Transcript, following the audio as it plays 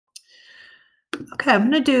Okay, I'm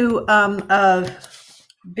going to do a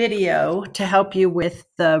video to help you with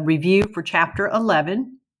the review for Chapter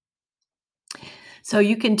 11. So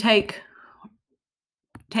you can take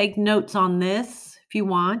notes on this if you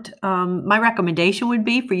want. My recommendation would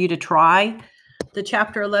be for you to try the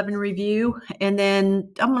Chapter 11 review, and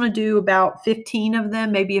then I'm going to do about 15 of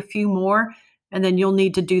them, maybe a few more, and then you'll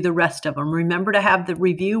need to do the rest of them. Remember to have the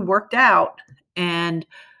review worked out and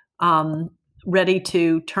ready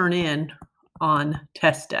to turn in on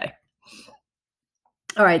test day.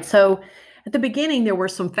 All right, so at the beginning, there were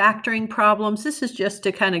some factoring problems. This is just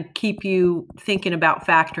to kind of keep you thinking about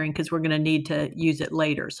factoring because we're going to need to use it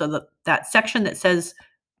later. So that section that says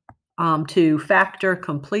to factor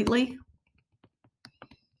completely.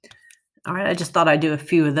 All right, I just thought I'd do a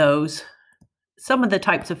few of those. Some of the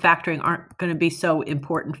types of factoring aren't going to be so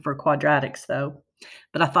important for quadratics, though,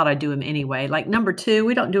 but I thought I'd do them anyway. Like number 2,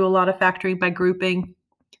 we don't do a lot of factoring by grouping.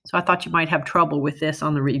 So I thought you might have trouble with this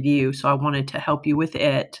on the review, so I wanted to help you with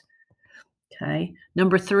it. Okay.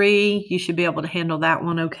 Number 3, you should be able to handle that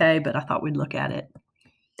one okay, but I thought we'd look at it.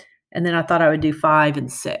 And then I thought I would do 5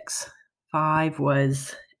 and 6. 5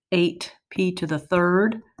 was 8p to the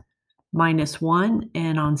third minus 1,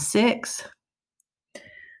 and on 6,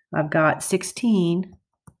 I've got 16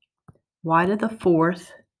 y to the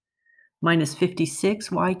fourth minus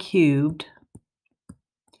 56y cubed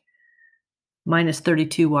minus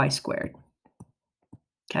 32y squared.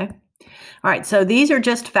 Okay. All right. So these are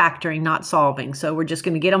just factoring, not solving. So we're just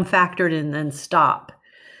going to get them factored and then stop.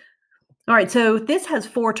 All right. So this has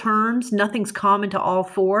 4 terms. Nothing's common to all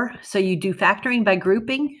 4. So you do factoring by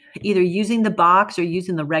grouping, either using the box or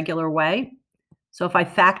using the regular way. So if I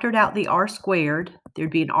factored out the r squared,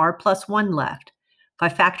 there'd be an r plus 1 left. If I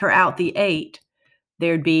factor out the 8,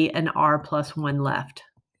 there'd be an r plus 1 left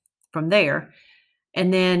from there.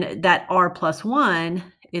 And then that r plus 1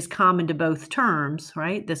 is common to both terms,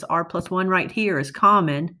 right? This r plus 1 right here is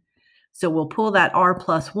common. So we'll pull that r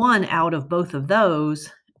plus 1 out of both of those.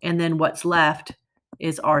 And then what's left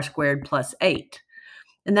is r squared plus 8.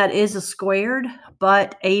 And that is a squared,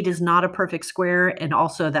 but 8 is not a perfect square. And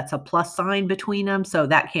also that's a plus sign between them. So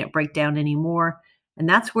that can't break down anymore. And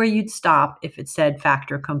that's where you'd stop if it said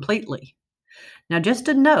factor completely. Now, just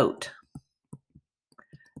a note.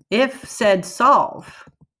 If said solve,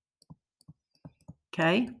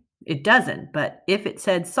 okay, it doesn't, but if it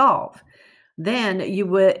said solve, then you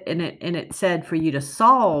would, and it said for you to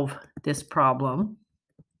solve this problem,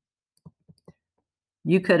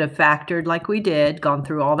 you could have factored like we did, gone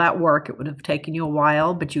through all that work. It would have taken you a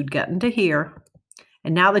while, but you'd gotten to here.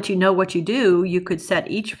 And now that you know what you do, you could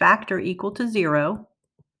set each factor equal to 0.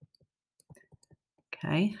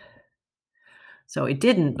 Okay. So it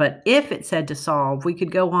didn't, but if it said to solve, we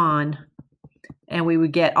could go on and we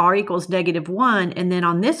would get r equals -1. And then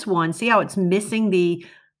on this one, see how it's missing the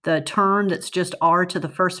term that's just r to the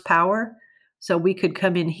first power? So we could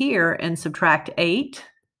come in here and subtract 8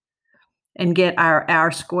 and get our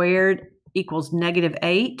r squared equals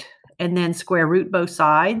 -8 and then square root both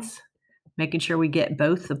sides, making sure we get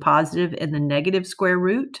both the positive and the negative square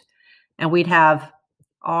root. And we'd have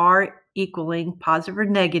r equaling positive or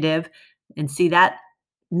negative. And see, that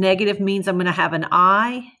negative means I'm going to have an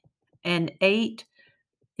I, and 8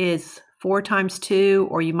 is 4 times 2,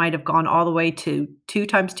 or you might have gone all the way to 2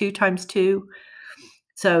 times 2 times 2.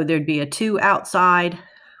 So there'd be a 2 outside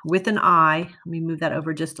with an I. Let me move that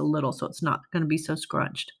over just a little so it's not going to be so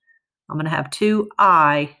scrunched. I'm going to have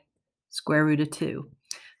 2i square root of 2.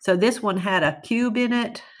 So this one had a cube in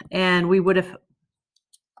it, and we would have,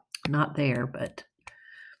 not there, but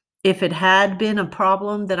if it had been a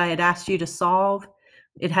problem that I had asked you to solve,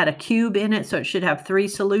 it had a cube in it, so it should have 3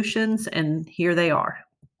 solutions, and here they are.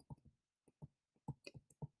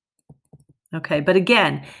 Okay, but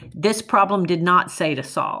again, this problem did not say to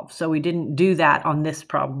solve, so we didn't do that on this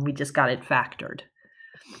problem. We just got it factored.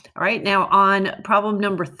 All right, now on problem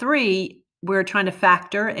number 3, we're trying to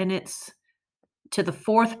factor, and it's to the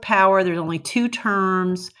 4th power. There's only 2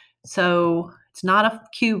 terms, so it's not a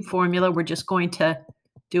cube formula. We're just going to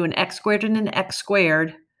do an x squared and an x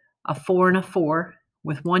squared, a 4 and a 4,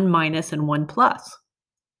 with 1 minus and 1 plus.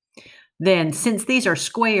 Then, since these are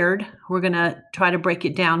squared, we're going to try to break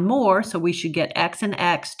it down more, so we should get x and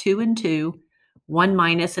x, 2 and 2, 1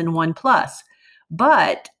 minus and 1 plus.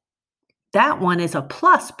 But that one is a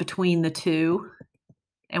plus between the 2,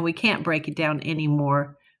 and we can't break it down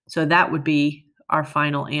anymore, so that would be our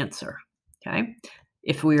final answer, okay,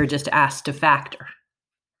 if we were just asked to factor.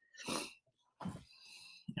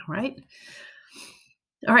 All right.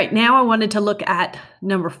 All right. Now I wanted to look at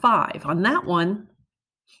number 5. On that one,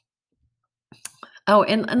 oh,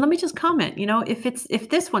 and let me just comment, if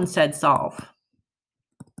this one said solve,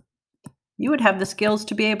 you would have the skills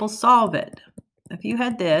to be able to solve it. If you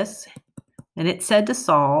had this and it said to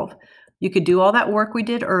solve, you could do all that work we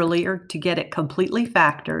did earlier to get it completely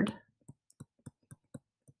factored.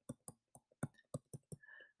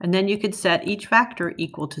 And then you could set each factor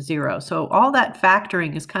equal to 0. So all that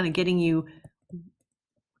factoring is kind of getting you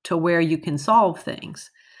to where you can solve things.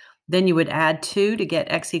 Then you would add 2 to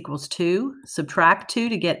get x equals 2, subtract 2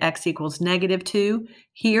 to get x equals -2.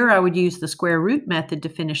 Here I would use the square root method to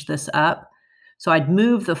finish this up. So I'd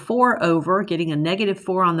move the 4 over, getting a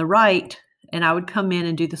 -4 on the right, and I would come in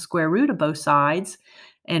and do the square root of both sides.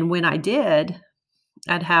 And when I did,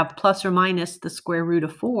 I'd have plus or minus the square root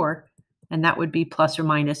of 4, and that would be plus or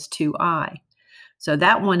minus 2i. So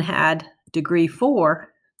that one had degree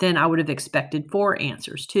 4, then I would have expected 4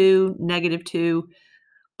 answers, 2, -2,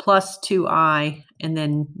 plus 2i, and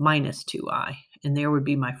then minus 2i. And there would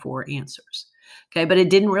be my 4 answers. Okay, but it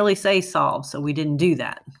didn't really say solve, so we didn't do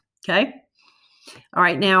that. Okay. All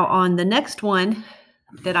right, now on the next one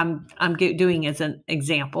that I'm doing as an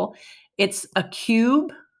example, it's a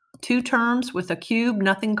cube, 2 terms with a cube,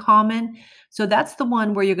 nothing common. So that's the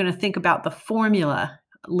one where you're going to think about the formula.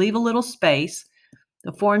 Leave a little space.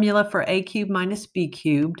 The formula for a cubed minus b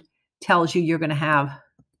cubed tells you you're going to have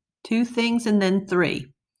 2 things and then 3.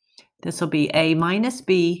 This will be a minus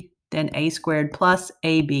b, then a squared plus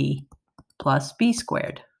ab plus b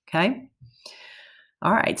squared. Okay.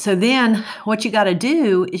 All right, so then what you got to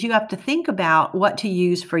do is you have to think about what to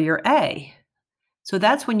use for your a. So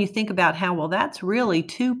that's when you think about how, well, that's really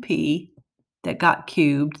 2p that got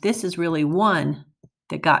cubed. This is really 1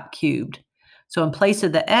 that got cubed. So in place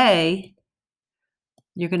of the a,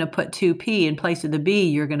 you're going to put 2p. In place of the b,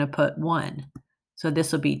 you're going to put 1. So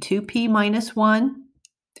this will be 2p minus 1,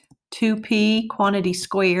 2p quantity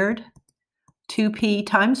squared, 2p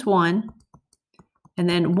times 1, and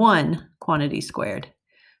then 1 quantity squared.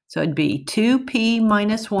 So it'd be 2p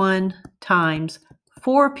minus 1 times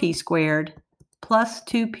 4p squared plus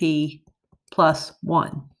 2p plus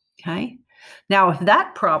 1. Okay. Now, if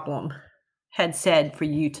that problem had said for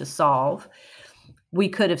you to solve, we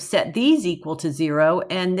could have set these equal to 0,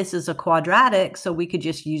 and this is a quadratic, so we could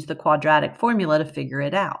just use the quadratic formula to figure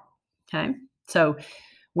it out. Okay. So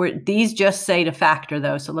these just say to factor,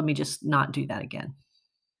 though, so let me just not do that again.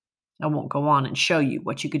 I won't go on and show you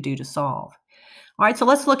what you could do to solve. All right, so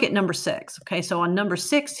let's look at number 6. Okay, so on number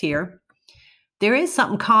 6 here, there is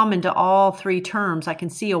something common to all 3 terms. I can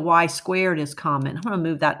see a y squared is common. I'm going to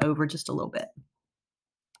move that over just a little bit.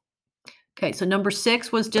 Okay, so number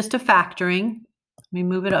 6 was just a factoring. Let me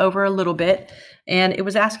move it over a little bit. And it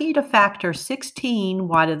was asking you to factor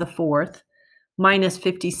 16y to the 4th minus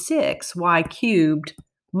 56y cubed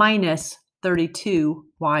minus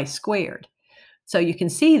 32y squared. So you can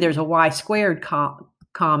see there's a y squared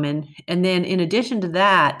common. And then in addition to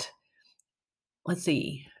that, let's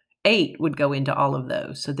see, 8 would go into all of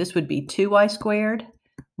those. So this would be 2y squared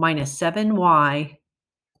minus 7y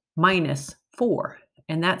minus 4.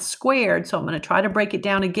 And that's squared. So I'm going to try to break it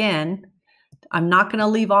down again. I'm not going to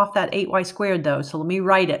leave off that 8y squared, though. So let me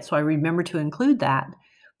write it so I remember to include that.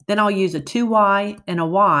 Then I'll use a 2y and a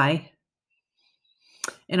y.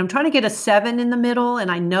 And I'm trying to get a 7 in the middle, and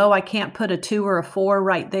I know I can't put a 2 or a 4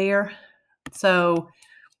 right there. So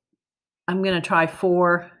I'm going to try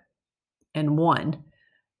 4 and 1.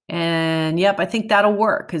 And yep, I think that'll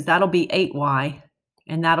work because that'll be 8y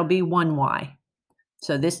and that'll be 1y.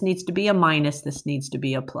 So this needs to be a minus, this needs to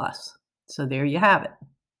be a plus. So there you have it.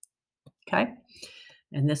 Okay.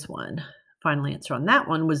 And this one, final answer on that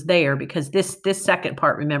one was there because this second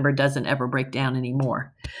part, remember, doesn't ever break down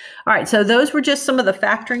anymore. All right, so those were just some of the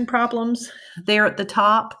factoring problems there at the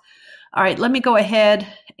top. All right, let me go ahead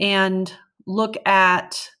and look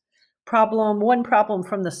at one problem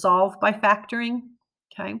from the solve by factoring.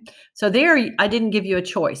 Okay, so there I didn't give you a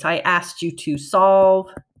choice. I asked you to solve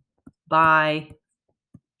by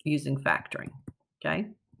using factoring, okay,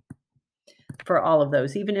 for all of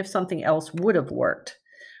those, even if something else would have worked.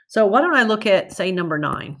 So why don't I look at, say, number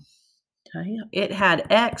 9. Okay, it had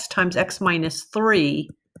x times x minus 3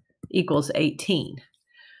 equals 18.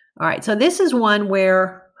 All right, so this is one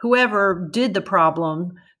where whoever did the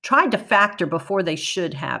problem tried to factor before they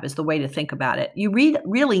should have, is the way to think about it. You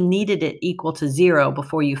really needed it equal to 0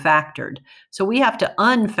 before you factored. So we have to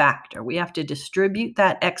unfactor. We have to distribute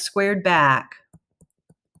that x squared back.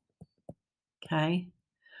 Okay.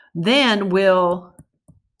 Then we'll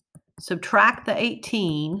subtract the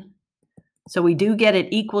 18. So we do get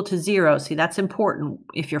it equal to 0. See, that's important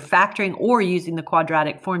if you're factoring or using the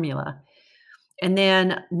quadratic formula. And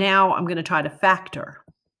then now I'm going to try to factor.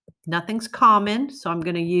 Nothing's common, so I'm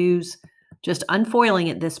going to use just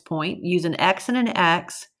unfoiling at this point, use an x and an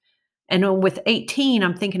x, And then with 18,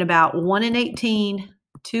 I'm thinking about 1 and 18,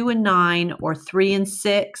 2 and 9, or 3 and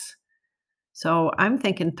 6. So I'm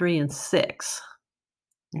thinking 3 and 6.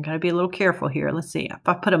 I got to be a little careful here. Let's see. If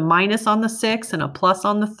I put a minus on the 6 and a plus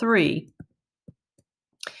on the 3,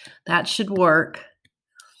 that should work.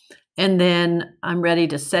 And then I'm ready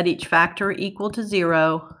to set each factor equal to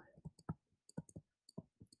 0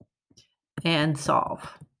 and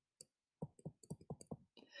solve.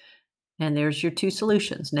 And there's your two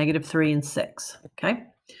solutions, -3 and 6, okay?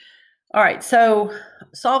 All right, so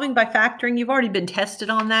solving by factoring, you've already been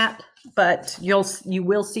tested on that, but you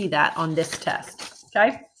will see that on this test,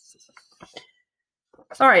 okay?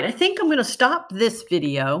 All right, I think I'm going to stop this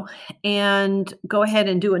video and go ahead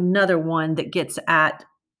and do another one that gets at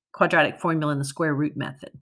quadratic formula and the square root method.